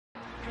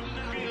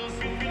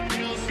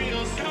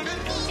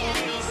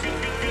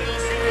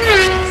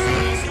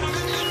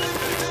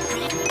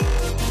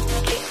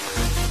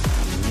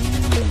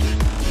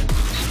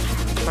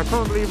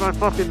can't believe I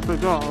fucking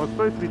forgot. I was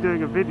supposed to be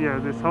doing a video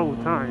this whole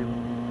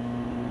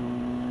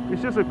time.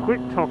 It's just a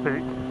quick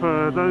topic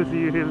for those of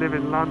you who live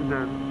in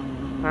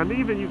London, and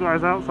even you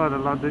guys outside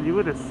of London, you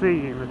would have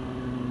seen.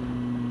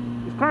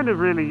 It's kind of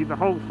really the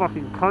whole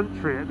fucking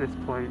country at this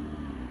point.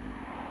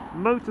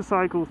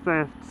 Motorcycle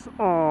thefts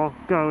are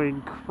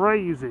going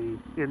crazy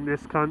in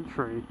this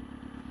country.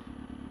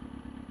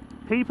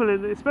 People,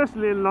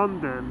 especially in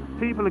London,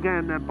 people are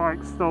getting their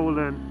bikes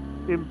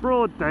stolen in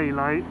broad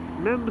daylight.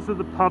 Members of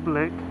the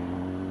public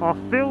are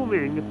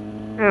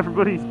filming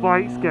everybody's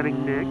bikes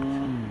getting nicked,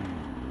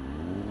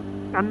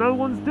 and no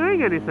one's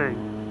doing anything.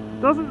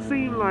 Doesn't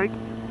seem like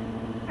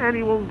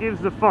anyone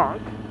gives a fuck.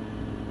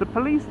 The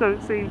police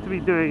don't seem to be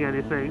doing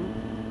anything,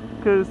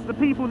 because the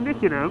people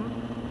nicking them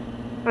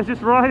are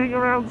just riding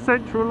around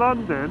central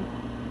London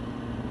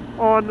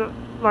on,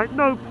 like,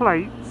 no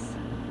plates,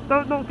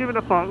 not giving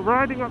a fuck,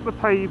 riding up the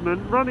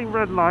pavement, running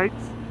red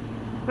lights.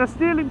 They're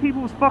stealing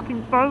people's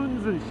fucking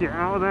phones and shit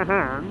out of their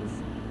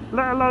hands,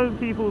 let alone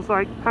people's,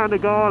 like,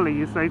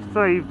 Panigales they've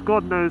saved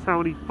God knows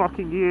how many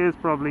fucking years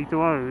probably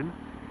to own.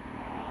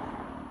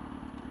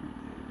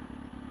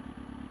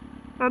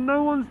 And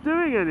no one's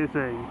doing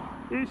anything.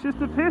 It's just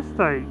a piss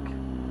take.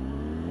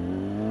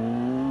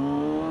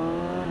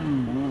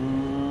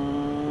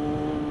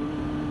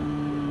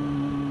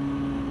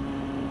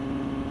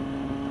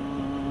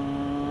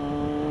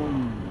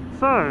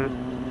 So,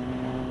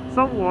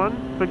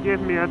 someone,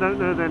 forgive me, I don't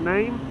know their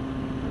name,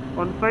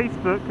 on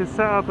Facebook has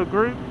set up a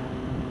group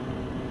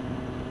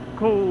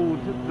called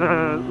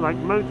the, like,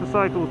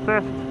 Motorcycle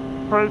Theft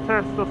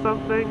Protest or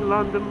something,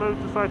 London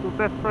Motorcycle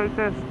Theft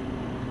Protest.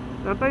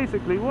 And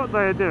basically what they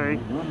are doing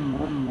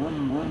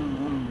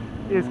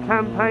is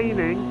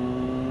campaigning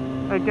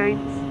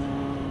against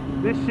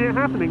this shit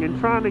happening and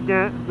trying to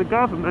get the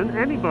government,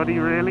 anybody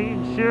really,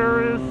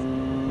 insurers,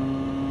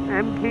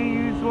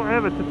 MPs,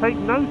 whatever, to take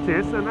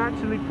notice and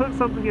actually put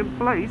something in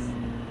place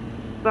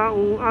that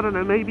will, I don't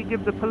know, maybe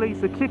give the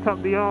police a kick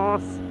up the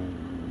arse,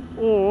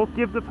 or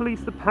give the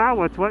police the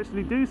power to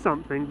actually do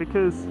something.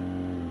 Because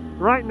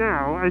right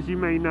now, as you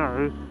may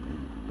know,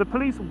 the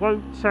police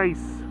won't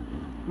chase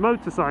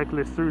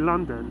motorcyclists through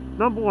London.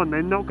 Number one,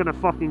 they're not going to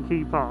fucking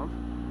keep up,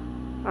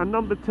 and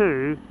number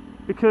two,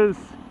 because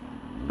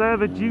they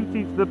have a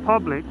duty to the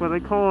public where they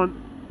can't,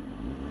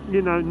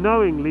 you know,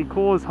 knowingly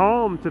cause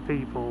harm to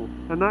people,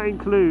 and that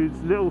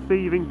includes little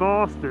thieving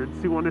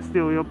bastards who want to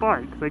steal your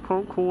bike. They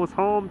can't cause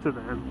harm to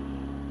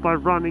them by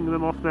running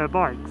them off their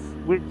bikes,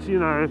 which, you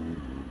know,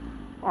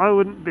 I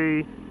wouldn't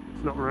be,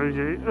 it's not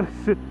Roger,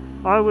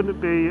 I wouldn't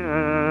be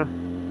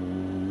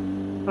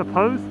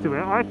opposed to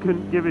it. I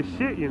couldn't give a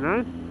shit, you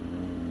know.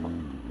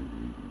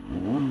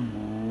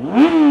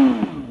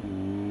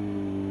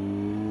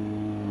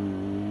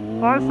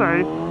 I say,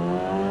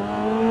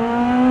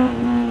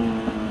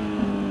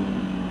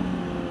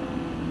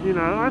 you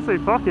know, I say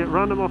fuck it,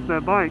 run them off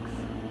their bikes.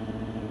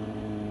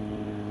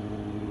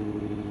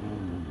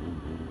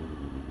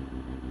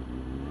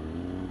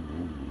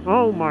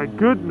 Oh my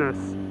goodness.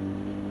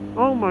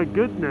 Oh my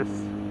goodness.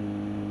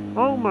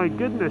 Oh my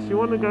goodness, you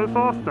want to go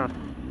faster?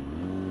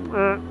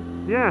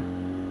 Yeah.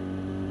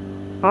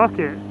 Fuck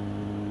it.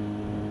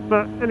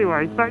 But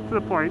anyway, back to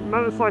the point.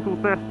 Motorcycle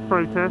theft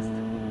protest.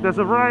 There's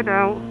a ride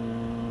out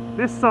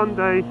this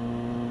Sunday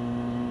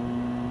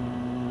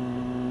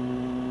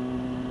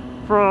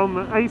from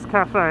Ace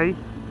Cafe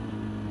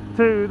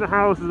to the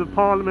Houses of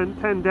Parliament,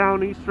 10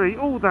 Downing Street,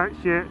 all that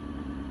shit,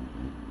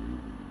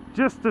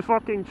 just to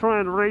fucking try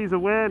and raise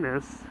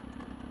awareness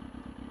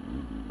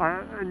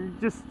and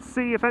just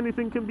see if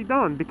anything can be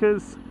done,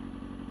 because,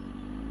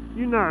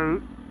 you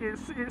know,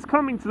 it's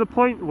coming to the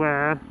point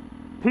where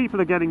people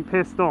are getting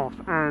pissed off,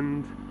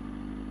 and,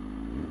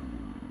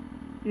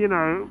 you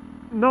know,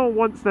 no one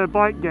wants their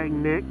bike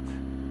getting nicked.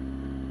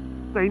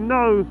 They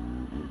know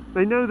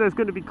there's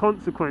going to be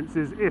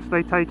consequences if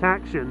they take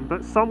action,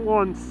 but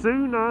someone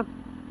sooner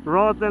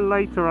rather than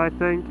later, I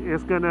think,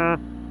 is going to,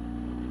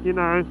 you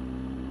know,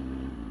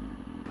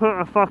 put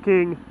a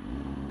fucking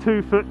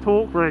 2-foot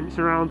torque wrench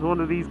around one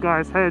of these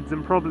guys' heads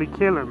and probably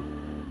kill him.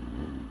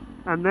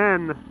 And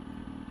then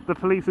the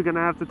police are going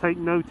to have to take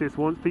notice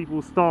once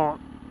people start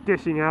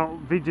dishing out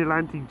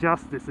vigilante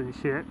justice and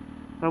shit.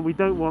 And we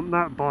don't want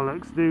that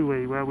bollocks, do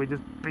we, where we're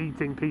just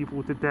beating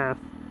people to death.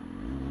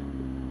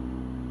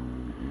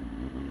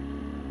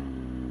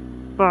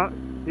 But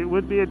it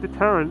would be a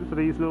deterrent for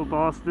these little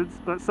bastards.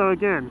 But so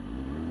again,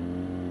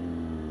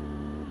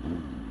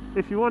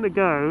 if you want to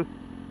go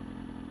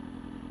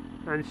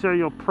and show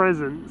your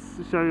presence,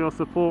 show your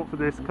support for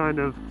this kind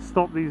of,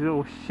 stop these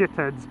little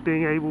shitheads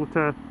being able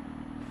to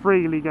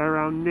freely go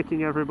around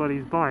nicking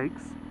everybody's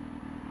bikes,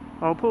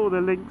 I'll put all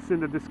the links in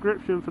the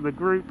description for the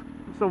group.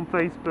 It's on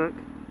Facebook.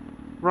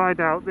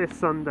 Ride out this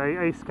Sunday,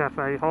 Ace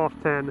Cafe,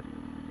 10:30.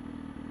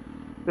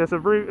 There's a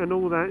route and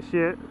all that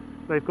shit.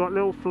 They've got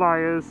little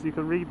flyers, you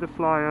can read the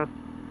flyer,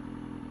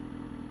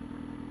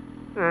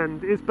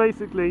 and it's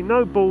basically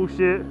no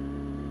bullshit.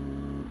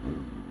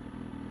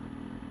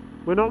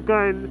 We're not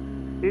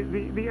going,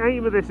 the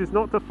aim of this is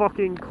not to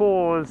fucking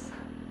cause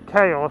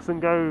chaos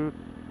and go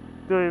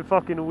doing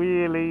fucking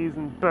wheelies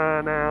and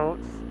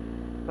burnouts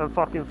and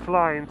fucking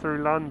flying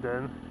through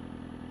London.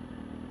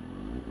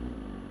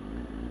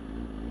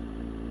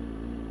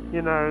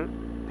 You know,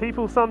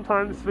 people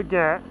sometimes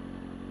forget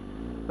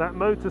that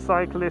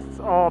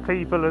motorcyclists are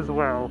people as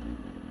well.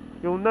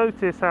 You'll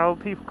notice how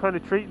people kind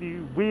of treat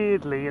you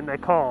weirdly in their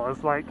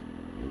cars, like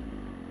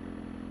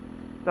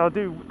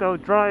they'll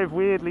drive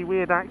weirdly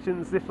weird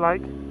actions, if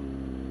like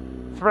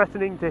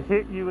threatening to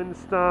hit you and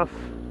stuff.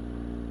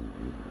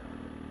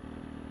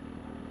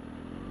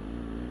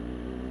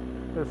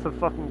 There's some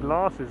fucking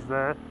glasses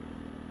there,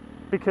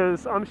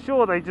 because I'm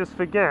sure they just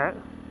forget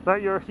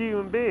that you're a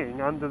human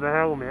being under the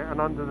helmet and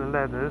under the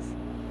leathers,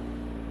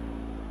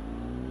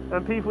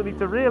 and people need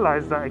to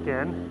realise that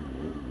again.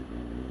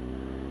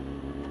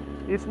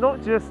 It's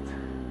not just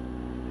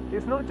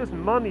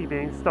money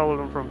being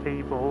stolen from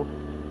people.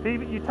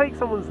 You take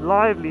someone's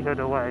livelihood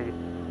away.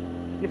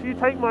 If you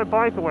take my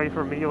bike away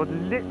from me, you're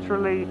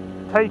literally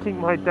taking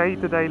my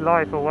day-to-day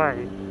life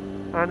away,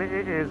 and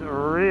it is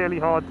really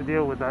hard to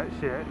deal with that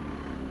shit.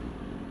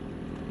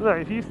 Look,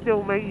 if you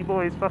still matey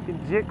boys fucking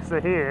jicks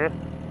here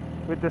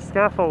with the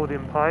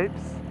scaffolding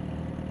pipes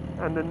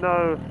and the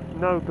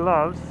no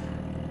gloves,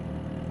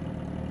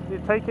 you're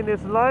taking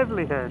his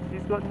livelihood.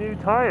 He's got new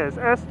tyres.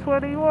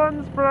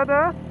 S21s,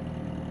 brother!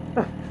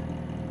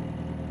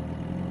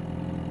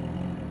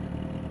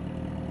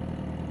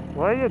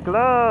 Where are your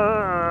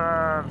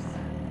gloves?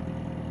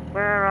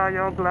 Where are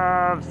your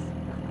gloves?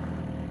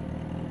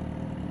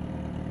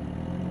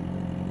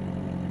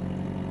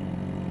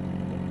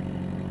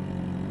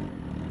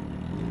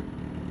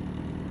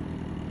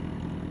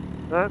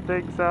 That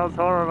thing sounds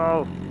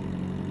horrible.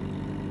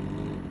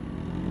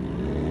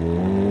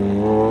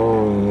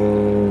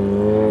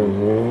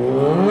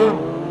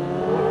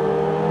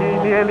 He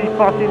nearly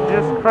fucking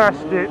just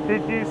crashed it.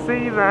 Did you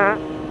see that?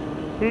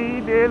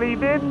 He nearly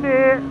binned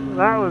it.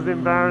 That was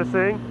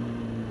embarrassing.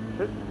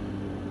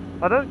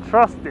 I don't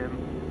trust him.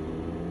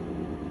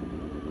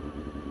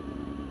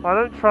 I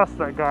don't trust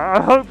that guy.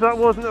 I hope that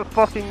wasn't a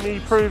fucking me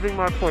proving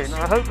my point.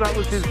 I hope that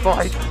was his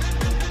bike.